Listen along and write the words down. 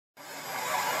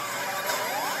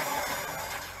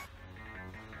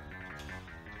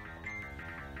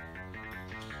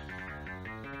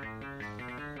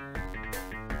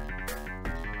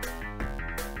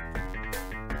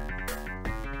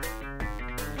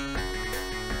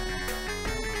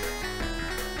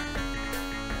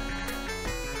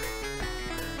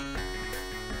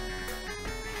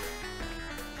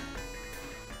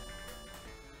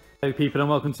Hello people and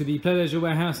welcome to the Play Leisure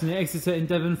Warehouse near Exeter in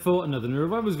Devon for another new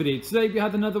revivals video. Today we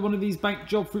had another one of these bank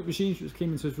job fruit machines which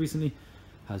came into us recently,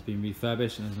 has been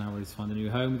refurbished and is now ready to find a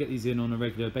new home. Get these in on a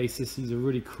regular basis. These are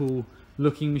really cool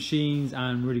looking machines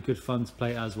and really good fun to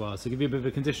play as well. So give you a bit of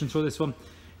a condition for this one,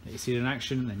 let you see it in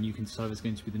action and you can decide if it's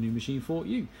going to be the new machine for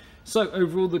you. So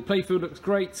overall the playfield looks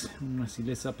great, nicely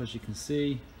lit up as you can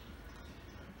see.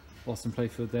 Bottom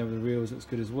playfield there with the reels looks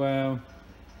good as well.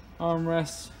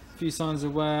 Armrests. Few signs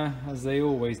of wear as they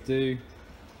always do.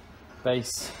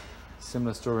 Base,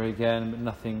 similar story again, but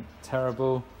nothing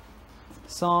terrible.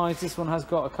 Sides, this one has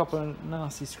got a couple of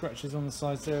nasty scratches on the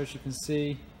sides there as you can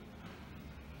see.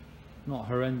 Not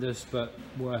horrendous, but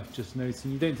worth just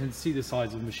noting. You don't tend to see the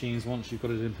sides of machines once you've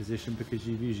got it in position because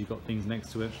you've usually got things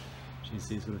next to it. As you can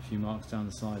see, it's got a few marks down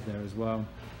the side there as well,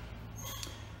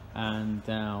 and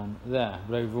down there,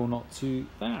 but overall not too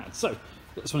bad. So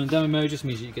got this one in demo mode, just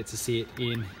means you get to see it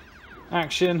in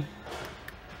action.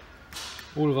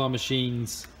 All of our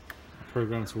machines are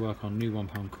programmed to work on new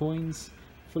 £1 coins,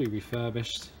 fully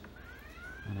refurbished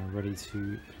and are ready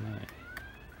to play.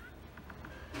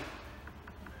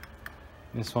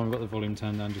 This one we've got the volume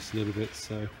turned down just a little bit,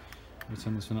 so we'll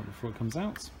turn this one up before it comes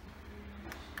out.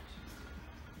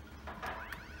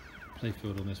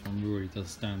 Playfield on this one really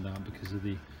does stand out because of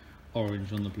the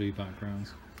orange on the blue background.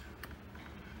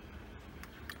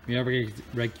 We are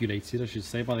regulated, I should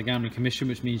say, by the Gambling Commission,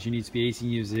 which means you need to be 18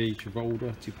 years of age or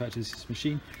older to purchase this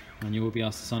machine, and you will be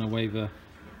asked to sign a waiver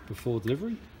before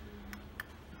delivery.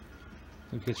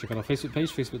 Don't forget to check out our Facebook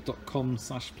page,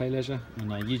 facebook.com/playleisure,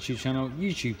 and our YouTube channel,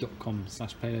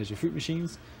 youtube.com/playleisure fruit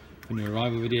machines, for new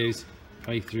arrival videos,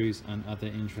 playthroughs, and other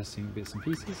interesting bits and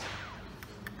pieces.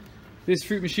 This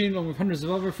fruit machine, along with hundreds of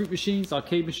other fruit machines,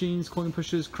 arcade machines, coin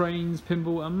pushers, cranes,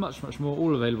 pinball and much more,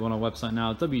 all available on our website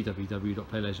now,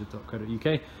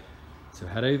 www.playleisure.co.uk. So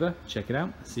head over, check it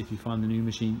out, see if you find the new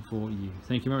machine for you.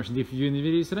 Thank you very much indeed for viewing the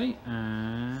video today,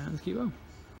 and keep well.